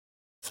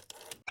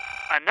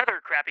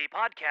Another Crappy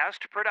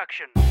Podcast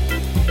production.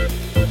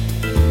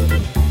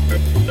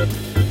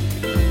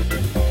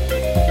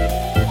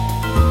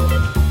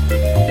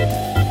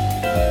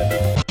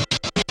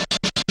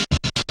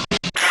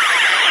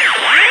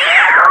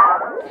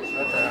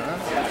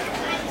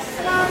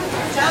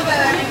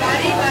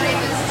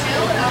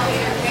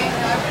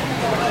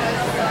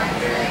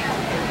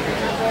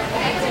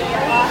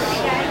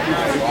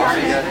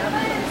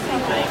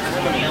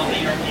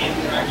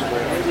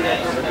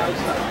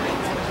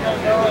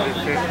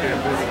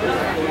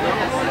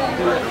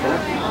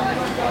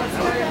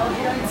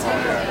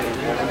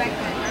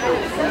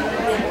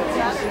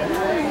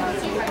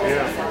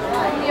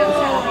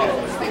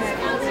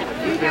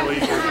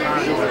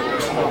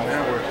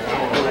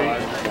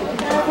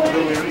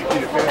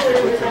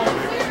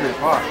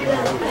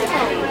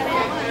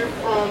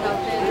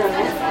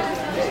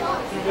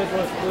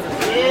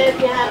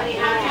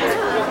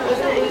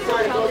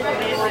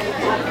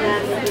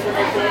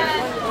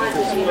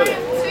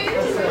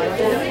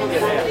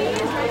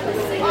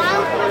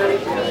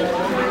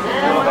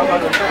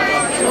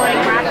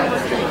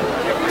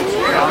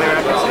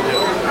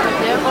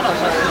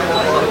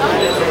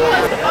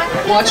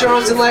 Watch your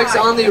arms and legs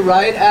on the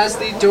right as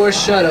the doors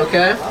shut,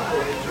 okay?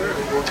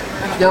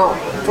 Now,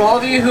 for all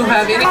of you who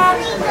have any,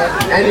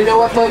 and you know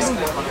what, folks?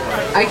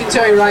 I can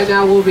tell you right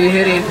now we'll be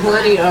hitting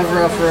plenty of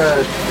rough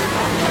road.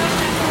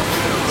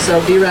 So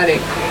be ready.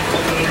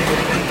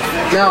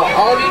 Now,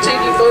 all of you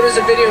taking photos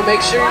or video,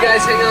 make sure you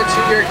guys hang on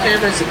to your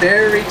cameras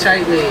very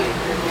tightly.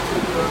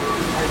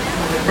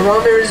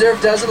 Harambe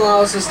Reserve doesn't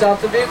allow us to stop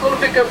the vehicle to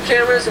pick up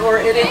cameras or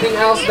anything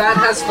else that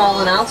has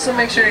fallen out, so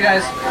make sure you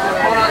guys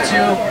hold on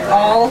to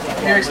all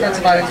your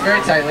expensive items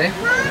very tightly.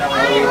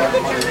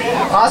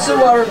 Also,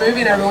 while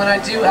removing everyone, I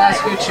do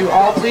ask you to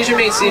all please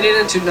remain seated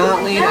and to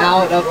not lean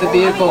out of the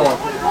vehicle.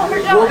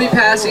 We'll be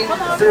passing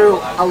through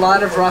a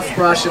lot of rough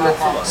brush, and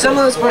some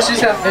of those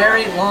bushes have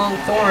very long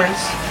thorns,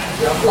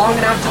 long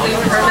enough to leave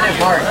permanent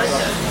marks.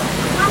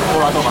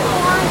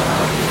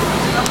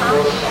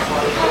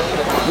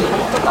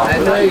 I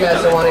know you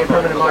guys don't want any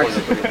permanent marks.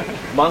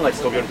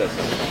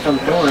 From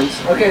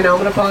thorns. Okay, now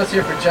I'm going to pause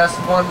here for just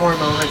one more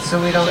moment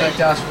so we don't get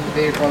dust from the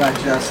vehicle that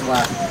just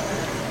left.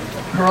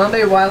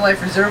 Harambe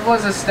Wildlife Reserve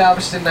was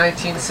established in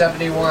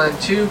 1971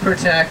 to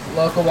protect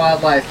local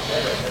wildlife.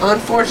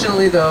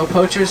 Unfortunately, though,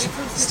 poachers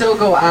still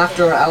go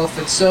after our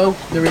elephants, so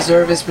the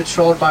reserve is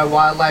patrolled by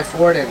wildlife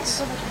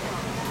wardens.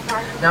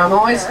 Now, I'm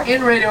always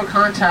in radio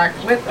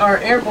contact with our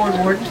airborne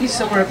warden. He's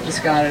somewhere up in the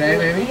sky today,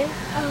 maybe.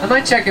 I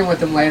might check in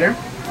with him later.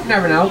 You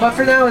never know. But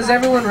for now, is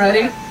everyone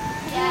ready?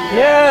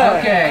 Yeah!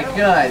 Okay,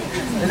 good.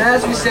 And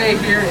as we say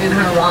here in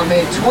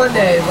Harambe,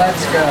 Twende,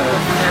 let's go.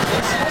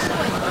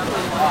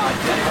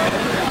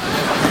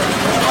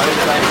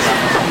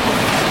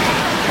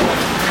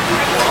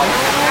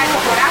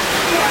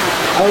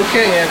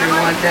 Okay,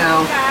 everyone,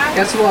 now,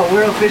 guess what?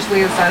 We're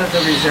officially inside of the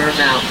reserve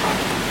now.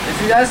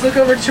 If you guys look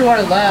over to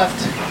our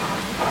left,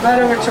 right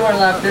over to our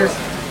left, there's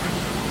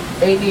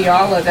a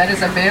Nyala. That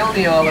is a male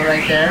Nyala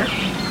right there.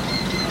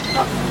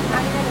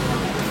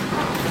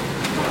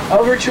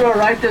 Over to our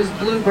right, those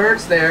blue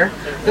birds there.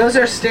 Those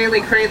are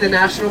Stanley crane, the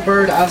national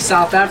bird of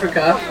South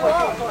Africa.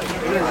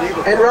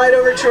 And right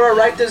over to our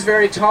right, those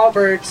very tall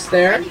birds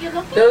there.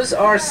 Those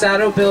are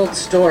saddle-billed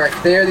stork.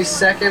 They are the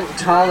second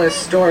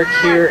tallest stork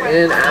here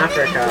in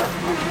Africa.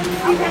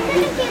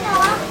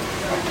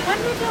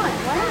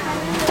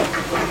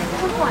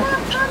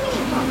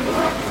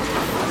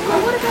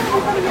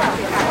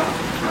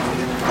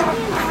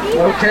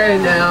 Okay,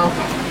 now,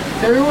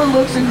 if everyone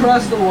looks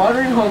across the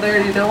watering hole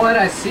there, you know what?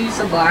 I see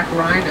some black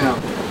rhino.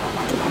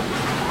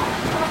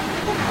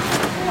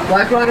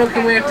 Black rhino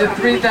can weigh up to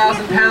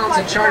 3,000 pounds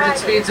and charge at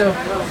speeds of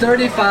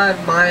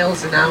 35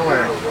 miles an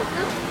hour.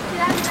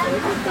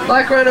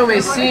 Black rhino may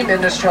seem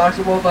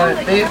indestructible,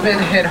 but they've been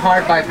hit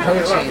hard by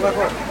poaching.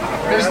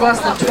 There's less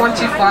than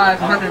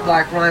 2,500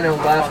 black rhino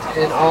left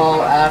in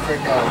all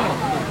Africa.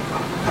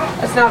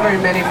 That's not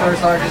very many for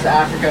as large as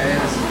Africa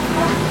is.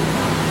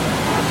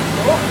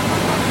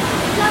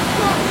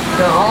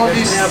 Now, all of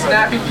you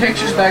snapping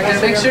pictures back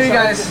there, make sure you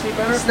guys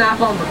snap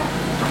them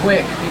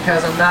quick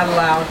because I'm not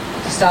allowed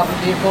to stop the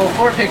vehicle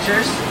for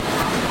pictures.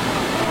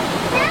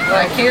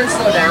 I can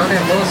slow down and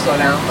will slow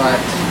down, but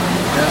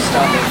no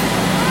stopping.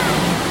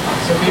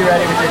 So be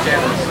ready with your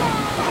cameras.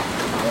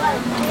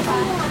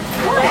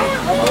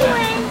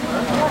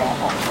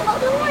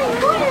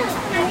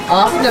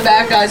 Off in the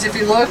back, guys, if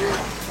you look,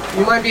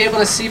 you might be able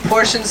to see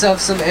portions of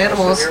some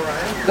animals.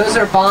 Those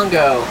are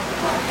bongo.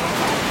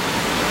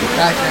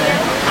 Back there.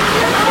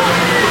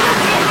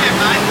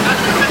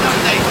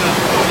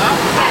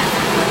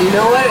 You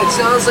know what? It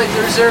sounds like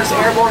the reserve's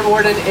airborne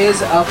warden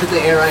is up in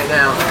the air right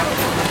now.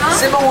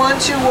 Simba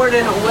 1-2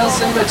 Warden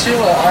Wilson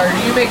Matua, are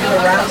you making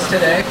the rounds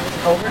today?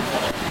 Over.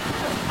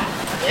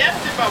 Yes,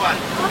 Simba 1.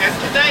 And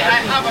today I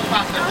have a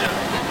passenger.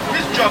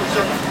 Miss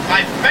Johnson,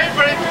 my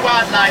favorite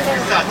wildlife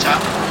researcher.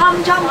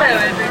 Hum Jumbo,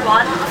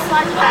 everyone.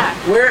 Slide back.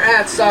 We're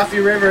at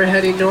Safi River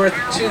heading north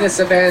to the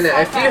savannah.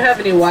 If you have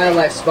any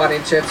wildlife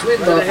spotting tips, we'd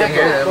love to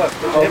hear them.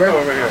 Over.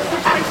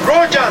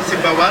 Roger,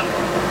 Simba 1.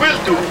 Will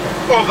do.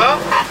 Over.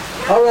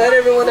 Alright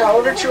everyone, now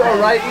over to our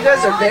right. You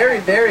guys are very,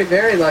 very,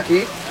 very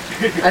lucky.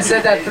 I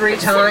said that 3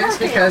 times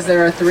because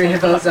there are 3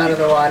 hippos out of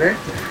the water.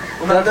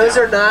 Now those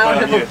are Nile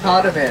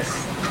hippopotamus.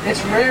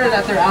 It's rare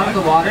that they're out of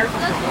the water.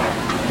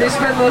 They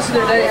spend most of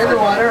their day in the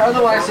water,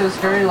 otherwise those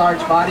very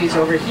large bodies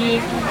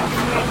overheat.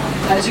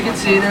 As you can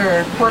see, there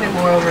are plenty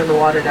more over in the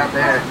water down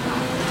there.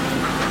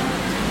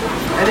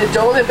 An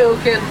adult hippo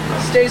can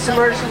stay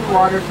submerged in the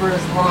water for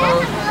as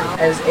long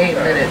as 8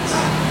 minutes.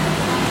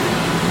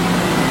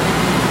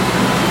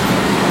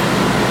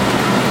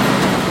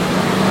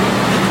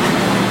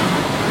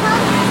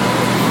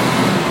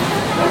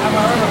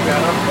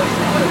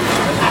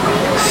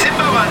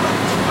 Simba 1,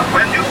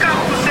 when you come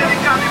to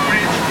Selikali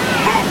Bridge,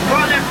 move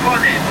pone,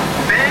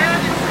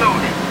 very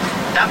slowly.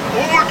 That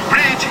old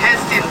bridge has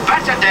seen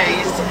better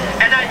days,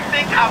 and I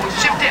think our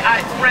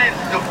shifty-eyed friends,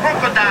 the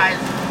crocodiles,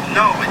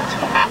 know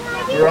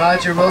it.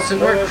 Roger, Wilson,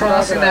 we're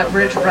crossing that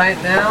bridge right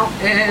now,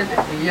 and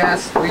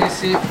yes, we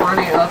see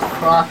plenty of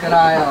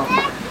crocodile.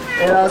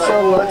 It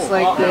also looks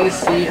like they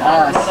see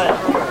us.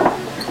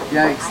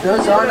 Yikes,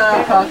 those are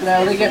not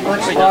crocodile. They get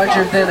much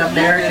larger than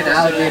American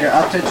alligator,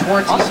 up to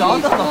 20 feet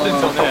long.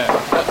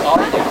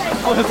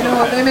 You know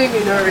what, they make me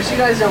nervous. You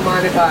guys don't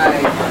mind if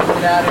I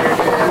get out of here,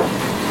 do you?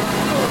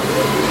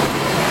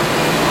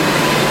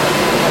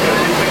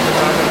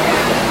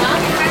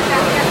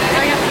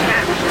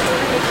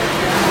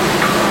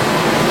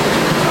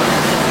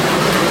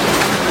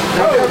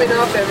 Now coming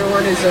up,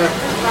 everyone, is a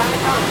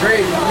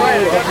great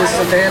view of the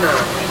savannah.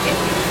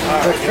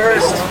 But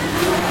first,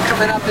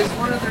 coming up is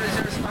one of the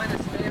reserve's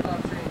finest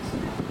baobab trees.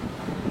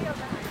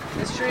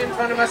 This tree in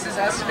front of us is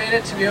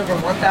estimated to be over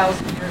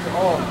 1,000 years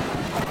old.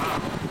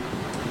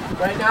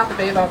 Right now the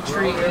baobab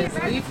tree is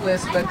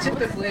leafless, but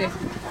typically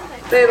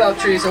baobab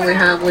trees only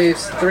have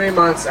leaves 3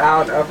 months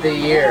out of the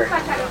year.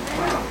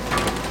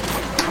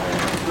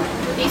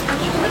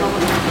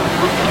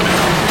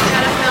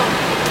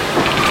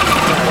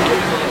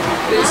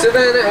 The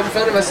savannah in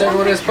front of us,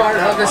 everyone, is part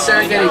of the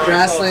Serengeti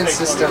grassland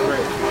system.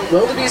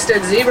 Wildebeest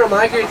and zebra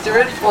migrate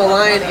through it, while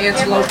lion,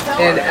 antelope,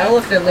 and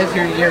elephant live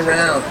here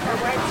year-round.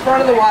 It's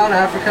part of the wild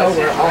Africa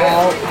we're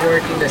all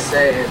working to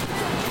save.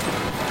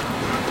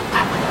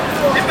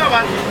 Simba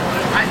 1,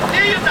 I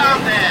see you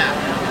down there.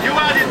 You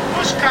are in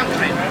bush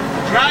country.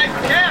 Drive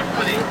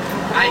carefully.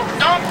 I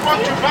don't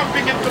want you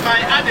bumping into my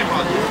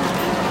animals.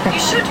 You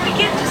should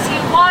begin to see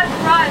a wide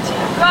variety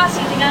of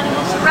grass-eating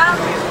animals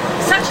around you,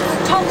 such as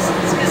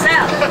Thompson's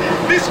gazelle.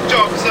 Miss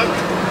Johnson,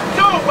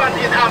 no one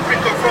in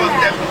Africa calls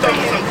them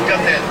Thompson's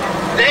gazelle.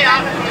 They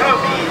are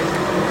Tomies.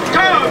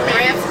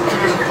 Tomies!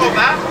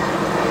 Over.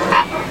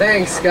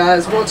 Thanks,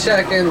 guys. We'll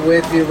check in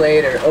with you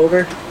later.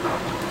 Over.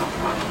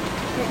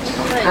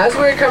 As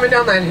we were coming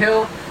down that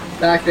hill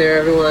back there,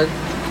 everyone,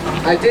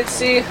 I did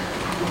see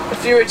a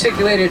few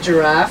reticulated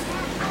giraffe.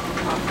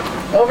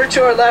 Over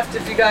to our left,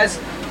 if you guys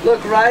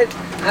look right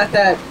at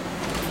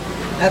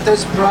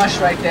those brush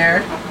right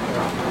there.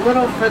 A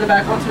little further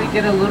back, once we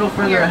get a little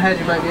further ahead,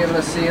 you might be able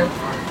to see them.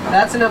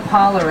 That's an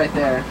impala right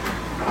there.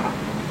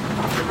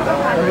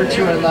 Over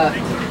to our left.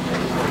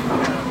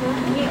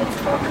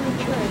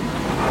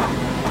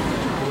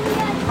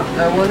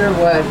 I wonder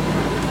what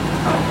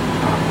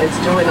it's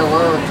doing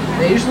alone.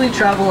 They usually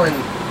travel in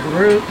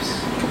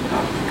groups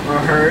or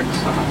herds.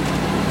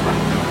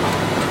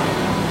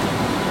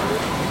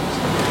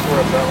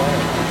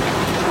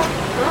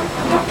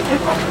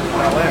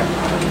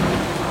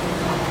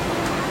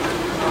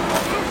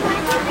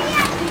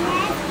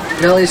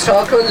 Now these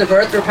tall cones of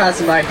earth we're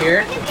passing by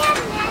here.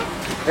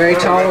 Very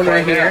tall one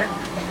right here.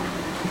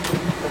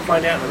 We'll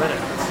find out in a minute.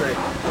 Let's see.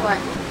 What?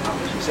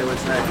 She said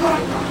what's next.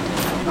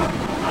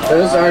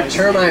 Those are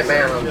termite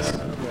mounds.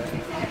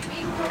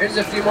 Here's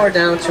a few more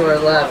down to our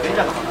left.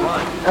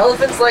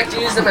 Elephants like to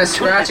use them as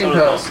scratching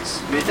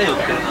posts.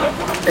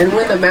 And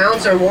when the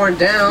mounds are worn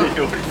down,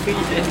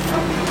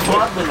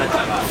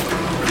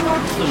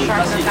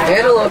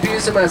 antelope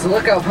use them as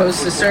lookout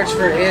posts to search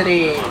for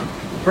any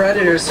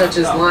predators such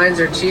as lions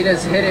or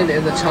cheetahs hidden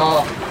in the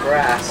tall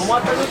grass.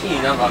 If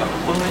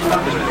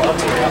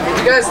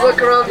you guys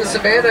look around the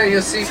savannah,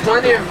 you'll see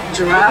plenty of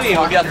giraffe.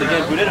 We'll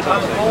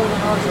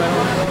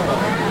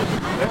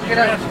get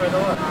a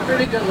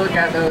pretty good look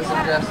at those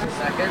in just a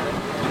second.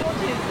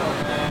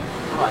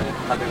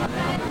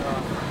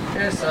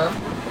 Here's some.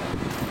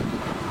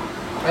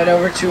 Right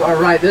over to our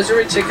right. Those are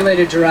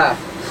reticulated giraffe.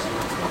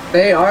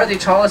 They are the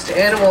tallest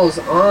animals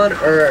on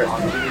Earth.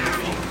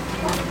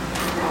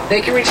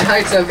 They can reach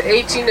heights of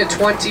 18 to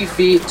 20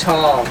 feet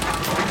tall.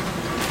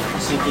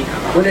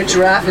 When a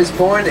giraffe is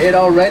born, it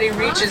already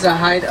reaches a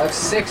height of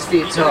 6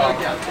 feet tall.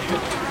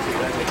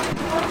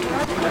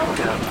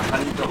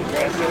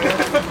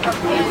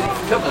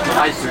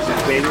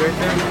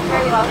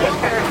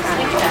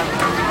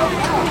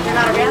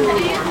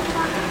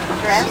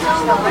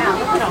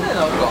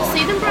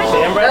 See them, Brad?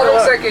 That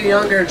looks like a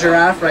younger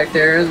giraffe right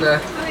there in the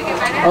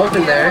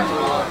open there.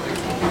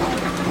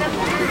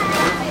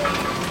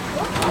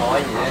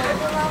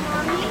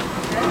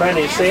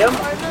 Brandy, you see him?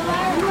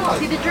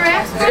 See the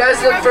giraffes? If you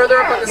guys look further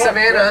up on the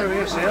savannah,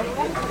 You see him?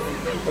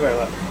 Come here,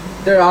 look.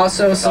 there are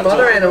also some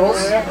other animals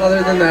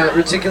other than the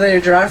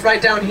reticulated giraffe.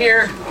 Right down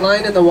here,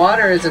 lying in the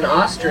water, is an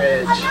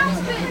ostrich.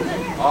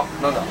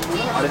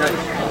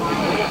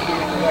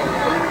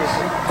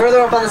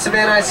 Further up on the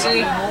savannah, I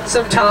see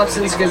some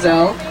Thompson's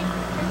gazelle,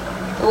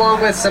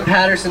 along with some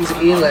Patterson's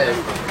eland.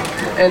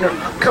 And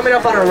coming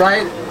up on our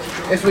right,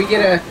 if we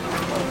can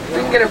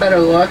get a better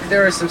look,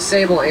 there are some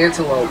sable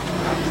antelope.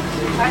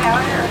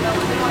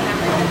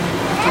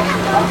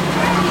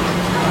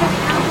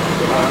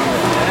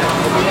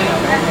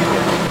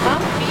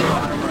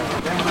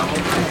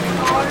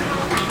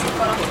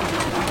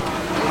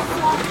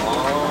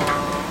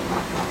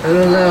 I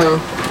don't know.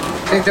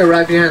 I think they're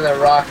right behind that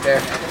rock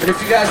there. But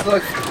if you guys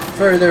look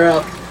further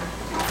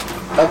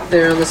up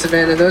there on the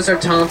savannah, those are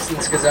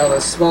Thompson's gazelle,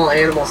 those small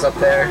animals up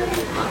there.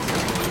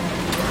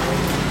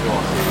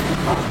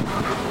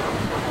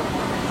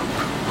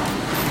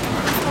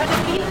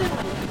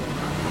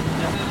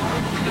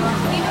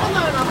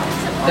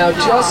 Now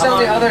just on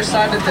the other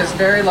side of this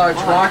very large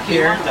rock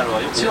here,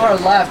 to our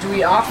left,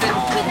 we often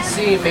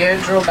see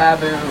mandrill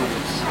baboons.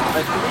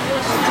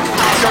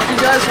 So if you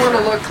guys want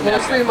to look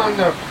closely among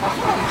the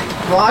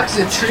rocks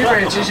and tree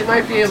branches, you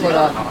might be able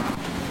to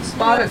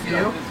spot a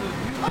few.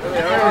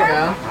 There we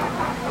go.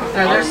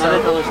 There's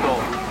some.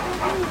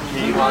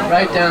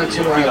 Right down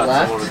to our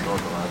left.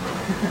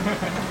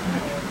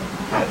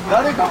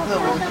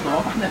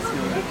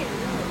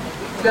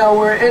 Now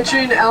we're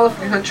entering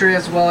elephant country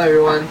as well,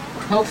 everyone.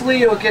 Hopefully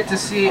you'll get to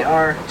see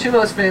our two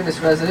most famous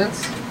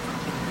residents.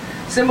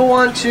 Simba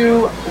 1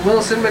 to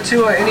Wilson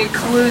Matua, any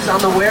clues on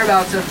the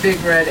whereabouts of Big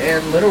Red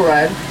and Little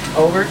Red?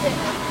 Over.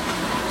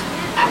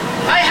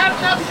 I have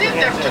not seen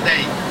them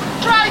today.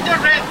 Try the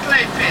red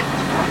clay pit.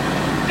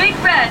 Big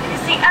Red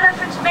is the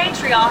elephant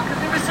matriarch of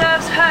the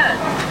reserve's herd.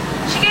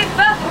 She gave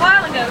birth a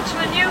while ago to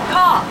a new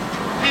calf.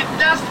 He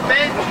just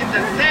bathed in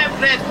the same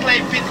red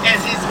clay pit as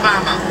his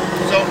mama.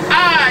 So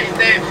I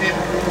named him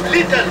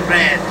Little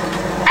Red.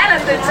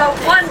 Elephants are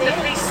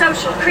wonderfully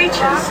social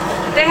creatures.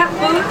 They have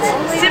moods,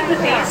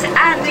 sympathies,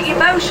 and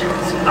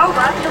emotions.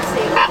 Over.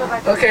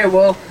 Okay,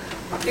 well,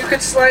 you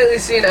could slightly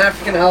see an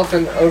African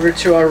elephant over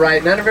to our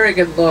right. Not a very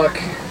good look.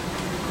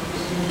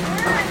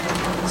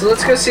 So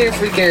let's go see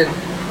if we can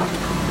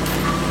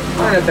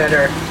find a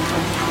better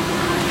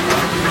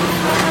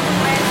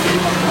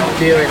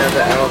viewing of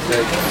the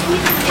elephant.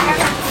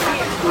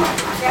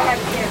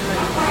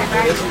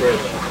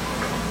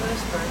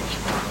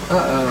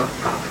 Uh-oh.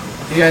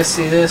 You guys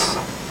see this?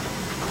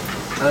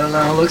 I don't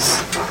know, it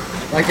looks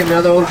like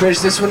another old bridge.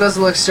 This one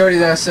doesn't look sturdy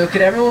though, so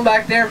could everyone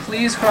back there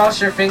please cross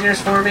your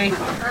fingers for me?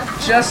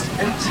 Just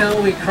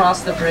until we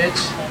cross the bridge.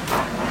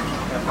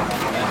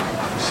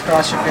 Just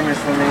cross your fingers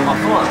for me.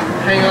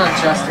 Hang on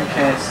just in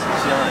case.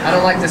 I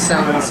don't like the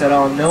sound of this at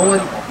all. No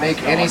one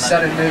make any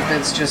sudden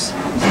movements, just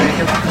make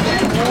them.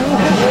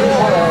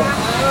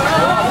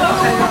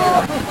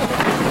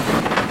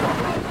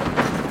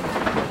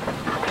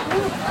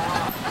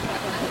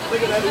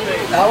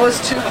 That was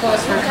too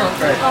close for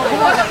comfort.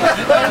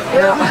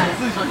 Now,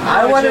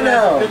 I want to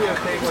know,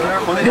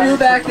 who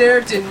back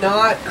there did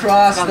not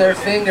cross their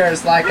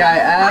fingers like I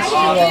asked you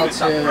all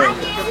to?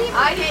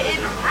 I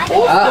didn't.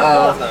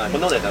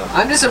 Uh-oh.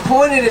 I'm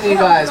disappointed in you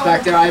guys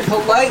back there. I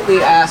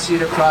politely asked you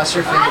to cross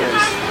your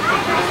fingers.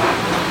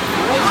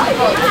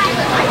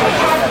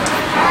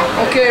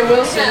 Okay,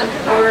 Wilson,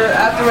 we're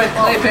at the red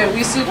clay pit.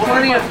 We see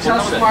plenty of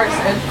tusk marks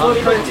and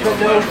footprints, but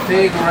no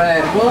Big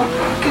Red. We'll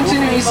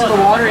continue east of the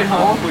watering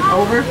hole.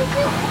 Over.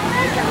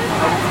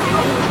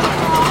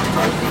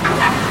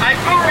 I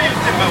cover you,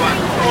 Simba 1.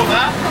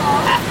 Over.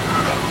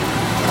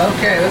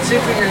 Okay, let's see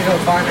if we can go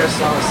find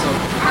ourselves some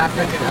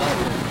African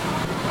elephant.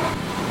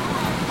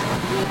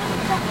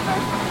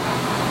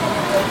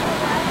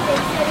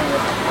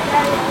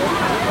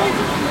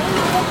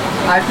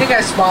 I think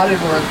I spotted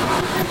one.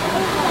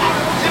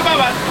 Simba 1,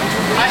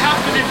 I have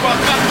to report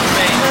back to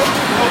base.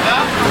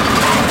 Over.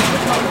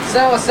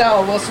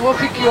 Sawa, we'll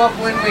pick you up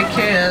when we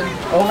can.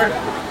 Over.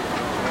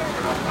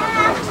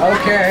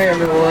 Okay,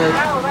 everyone.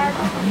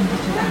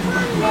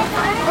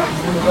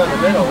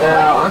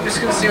 Now, I'm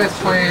just gonna see what's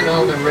playing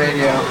on the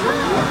radio.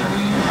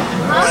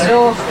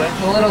 Still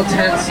a little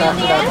tense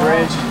after that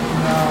bridge.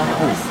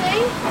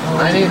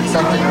 I need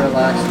something to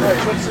relax with.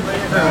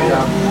 There we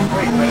go.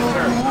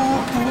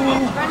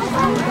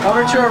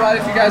 Over to our right,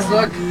 if you guys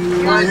look,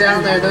 lying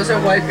down there, those are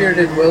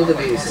white-bearded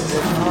wildebeest.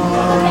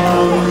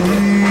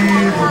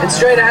 And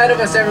straight ahead of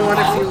us, everyone,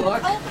 if you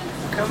look,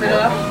 coming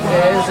up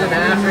is an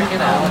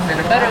African elephant.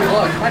 A better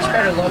look, much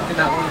better look than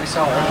that one we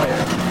saw earlier.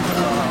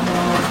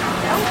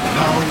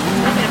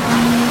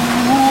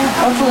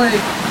 Hopefully,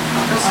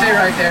 he'll stay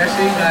right there so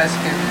you guys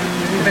can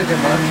give it a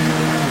good look.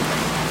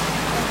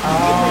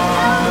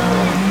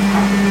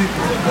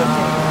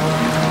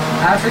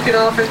 African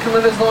elephant can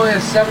live as long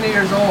as 70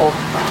 years old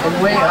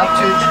and weigh up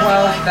to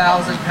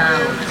 12,000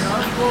 pounds.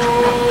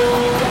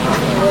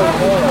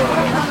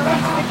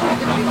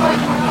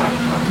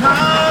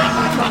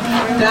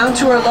 Down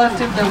to our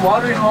left in the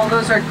watering hole,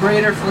 those are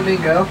greater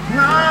flamingo.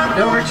 And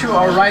over to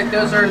our right,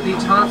 those are the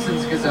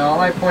Thompson's gazelle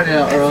I pointed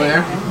out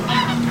earlier.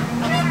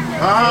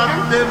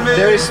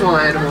 Very small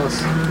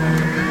animals.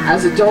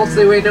 As adults,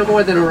 they weigh no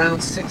more than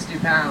around 60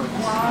 pounds.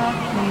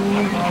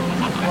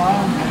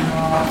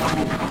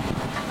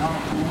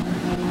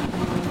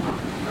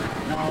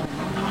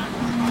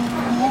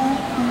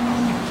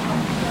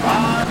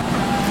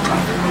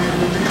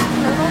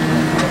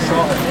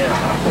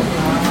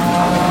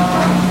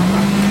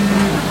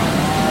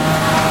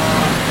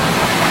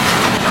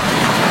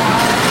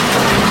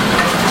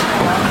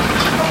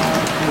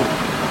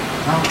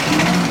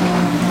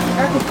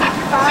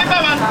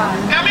 Zimmerman,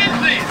 come in,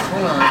 please.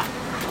 Hold on.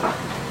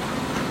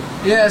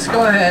 Yes,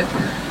 go ahead.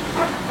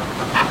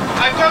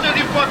 I got a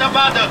report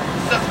about a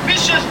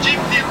suspicious jeep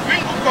in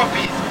Ringo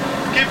copies.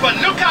 Keep a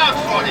lookout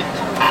for it.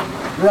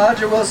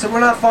 Roger, Wilson, we're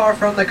not far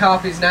from the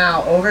copies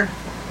now. Over.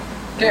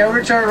 Okay,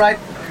 over to our right.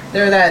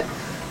 There, that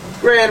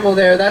gray animal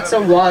there, that's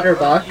a water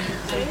buck.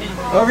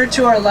 Over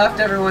to our left,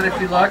 everyone, if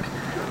you look.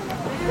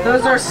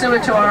 Those are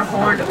scimitar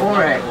horned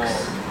oryx.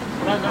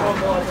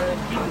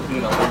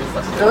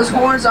 Those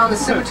horns on the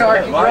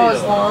scimitar can grow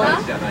as long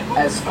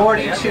as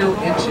 42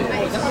 inches.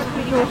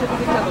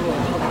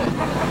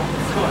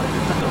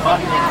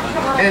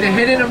 And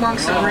hidden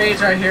amongst some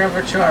reeds right here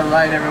over to our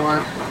right,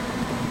 everyone.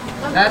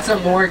 That's a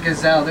Moor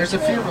gazelle. There's a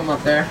few of them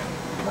up there.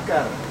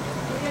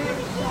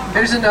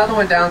 There's another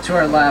one down to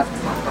our left.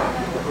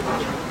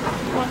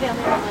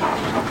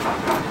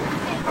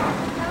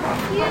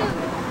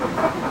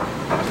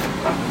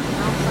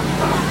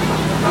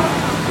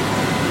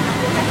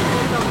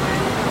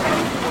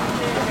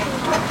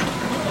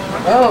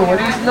 Oh, what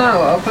do you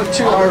know? Up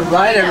to our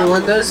right,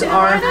 everyone. Those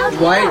are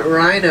white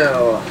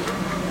rhino.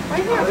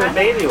 There's a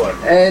baby one.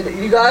 And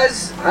you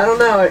guys, I don't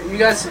know, you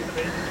guys,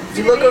 if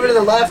you look over to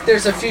the left,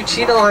 there's a few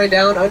cheetah lying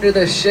down under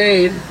the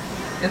shade,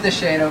 in the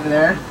shade over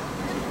there.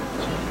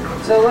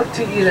 So look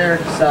to either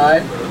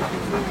side.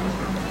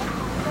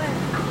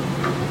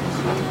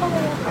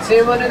 See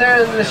them under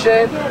there in the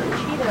shade?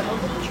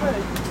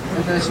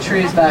 And those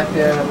trees back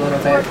there a little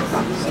bit.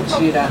 Some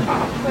cheetah.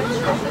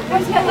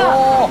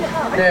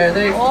 There,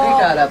 they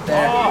got up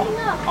there.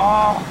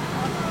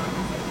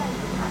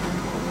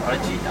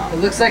 It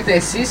looks like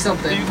they see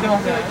something.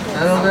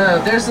 I don't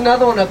know. There's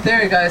another one up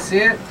there, you guys see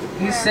it?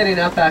 He's sitting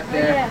up back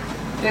there.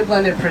 They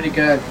blended pretty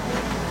good.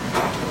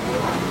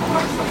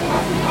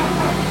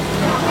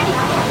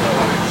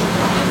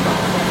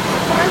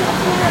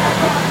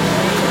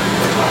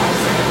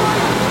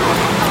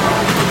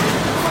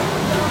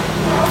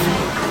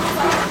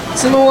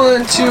 Symbol 1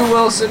 and 2,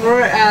 Wilson,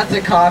 we're at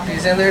the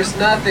copies and there's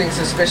nothing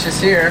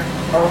suspicious here.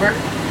 Over.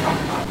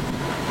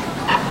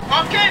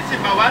 Okay,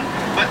 Simba 1,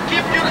 but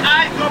keep your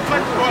eyes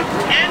open for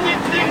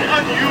anything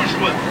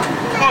unusual.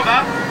 Over.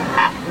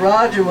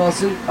 Roger,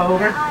 Wilson.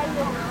 Over.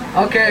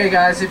 Okay,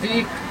 guys, if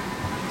you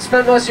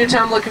spend most of your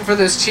time looking for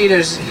those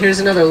cheetahs, here's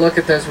another look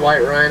at those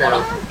white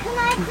rhino.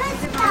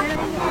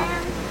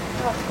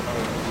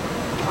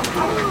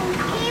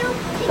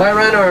 White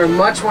rhino are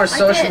much more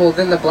sociable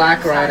than the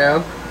black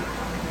rhino,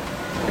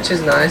 which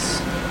is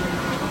nice.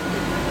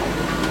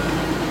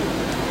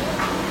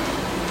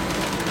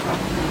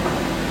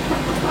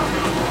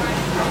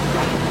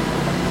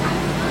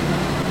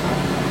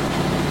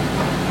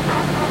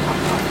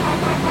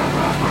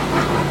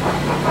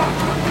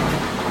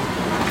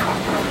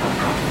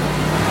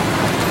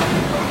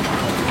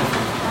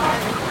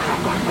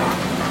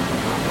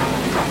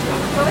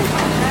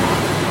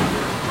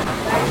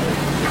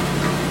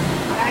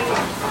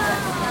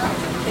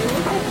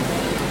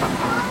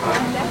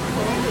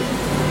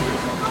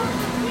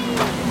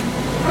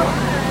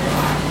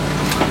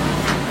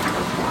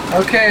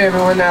 Okay,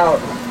 everyone, now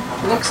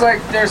looks like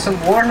there's some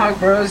warthog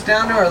burrows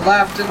down to our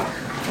left and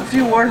a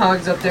few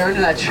warthogs up there under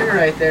that tree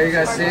right there. You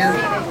guys see them?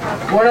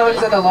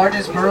 Warthogs are the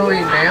largest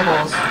burrowing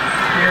mammals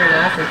here in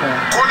Africa.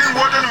 Calling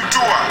Warden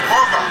Mutua,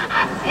 over.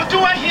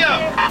 Mutua here.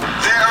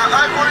 There are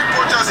ivory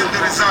poachers in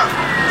the reserve.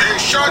 They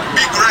shot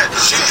Big Red.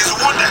 She is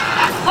wounded.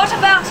 What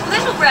about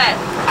Little Red?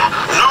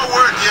 No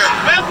word yet.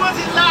 When was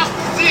it last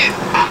seen?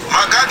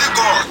 Magadi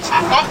Gorge.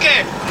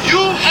 Okay,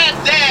 you head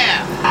there.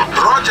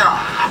 Roger.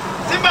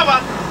 Simba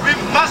 1, we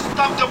must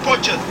stop the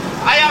poachers.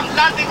 I am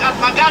landing at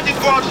Magadi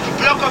Gorge to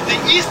block off the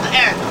east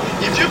end.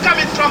 If you come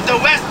in from the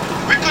west,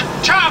 we could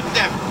chop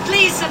them.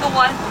 Please, Symbol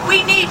 1,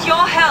 we need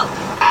your help.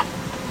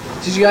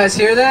 Did you guys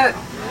hear that?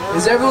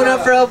 Is everyone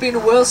up for helping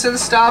Wilson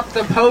stop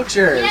the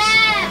poachers?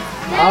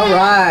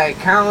 Alright,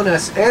 count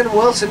us. And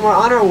Wilson, we're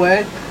on our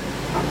way.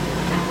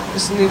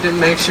 Just need to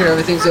make sure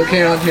everything's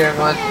okay around here,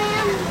 everyone.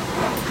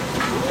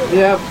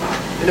 Yep.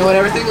 You know what,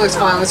 everything looks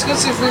fine. Let's go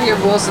see if we can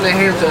give Wilson a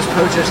hand with those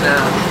poachers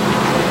now.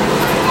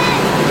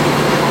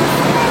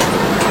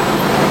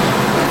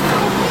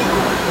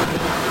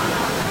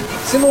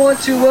 Symbol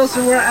 1-2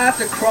 Wilson, we're at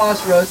the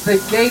crossroads.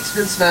 The gate's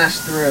been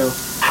smashed through.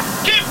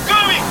 Keep going!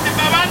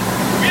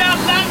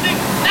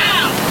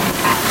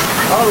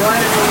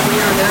 Alright, everyone, we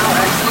are now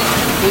exiting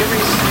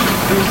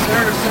the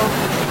reserve, so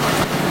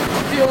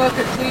if you all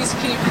could please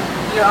keep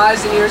your eyes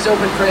and ears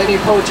open for any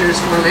poachers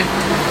for me.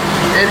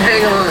 And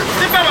hang on.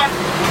 Zimmerman,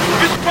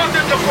 we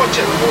spotted the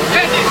poachers.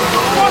 Dennis,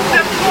 put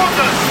them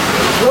quarters.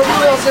 Wilbur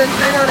Wilson,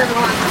 hang on,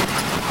 everyone.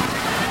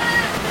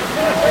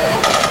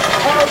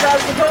 Oh,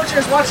 guys, the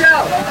poachers, watch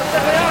out!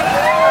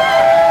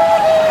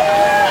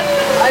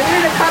 I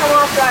need to cut them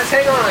off, guys,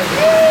 hang on.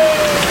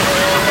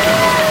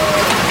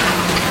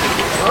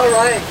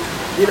 Alright.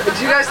 Do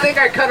you guys think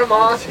I cut them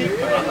off?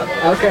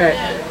 Okay,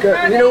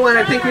 good. You know what,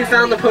 I think we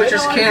found the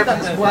poachers' camp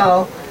as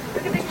well.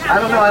 I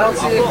don't know, I don't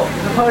see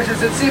the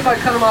poachers. Let's see if I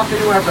cut them off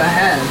anywhere but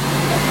ahead.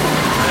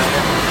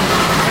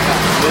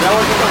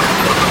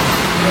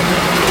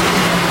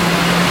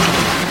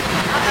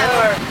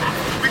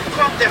 We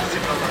caught them,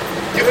 Zimmerman.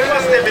 You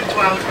forced them into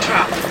our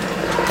trap.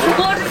 The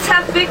wardens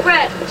have Big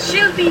Red.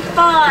 She'll be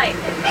fine.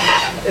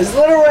 Is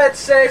Little Red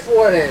safe,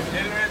 Warden?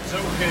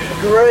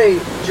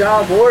 Great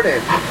job,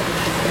 Warden.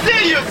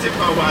 There you,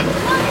 Zimmerman.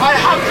 I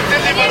have to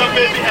deliver the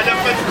baby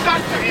elephant back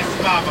to his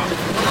mama.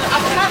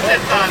 Asante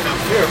sana.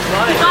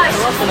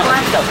 Nice one,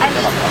 and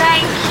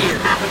thank you.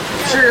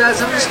 Sure, guys,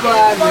 I'm just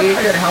glad we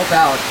could help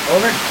out.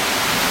 Over.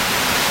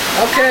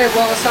 Okay,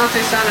 well,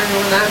 Asante Sana,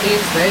 everyone, that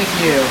means thank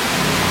you.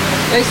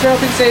 Thanks for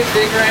helping save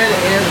Big Red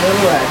and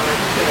Little Red.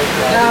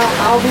 Now,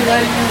 I'll be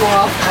letting you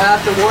off at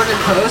the Warden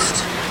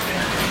Post.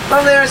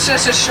 From there, it's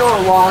just a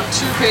short walk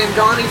to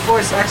Pangani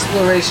Forest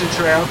Exploration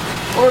Trail,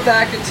 or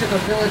back into the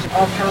village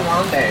of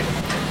Harambe.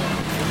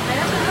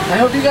 I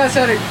hope you guys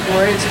had a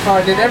great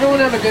safari. Did everyone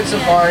have a good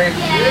safari?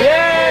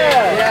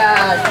 Yeah!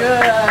 Yeah,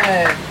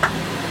 good.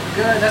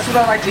 Good, that's what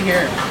I like to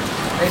hear.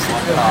 Makes me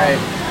feel great.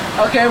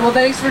 Okay, well,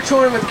 thanks for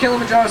touring with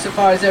Kilimanjaro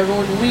Safaris,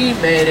 everyone. We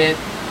made it.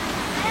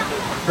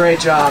 Great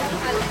job.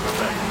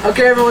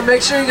 Okay, everyone,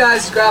 make sure you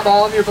guys grab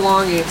all of your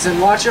belongings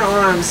and watch your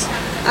arms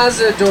as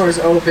the doors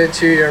open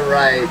to your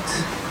right.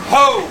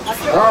 Ho!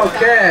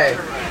 Okay.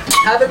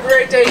 Have a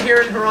great day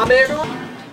here in Harambe, everyone.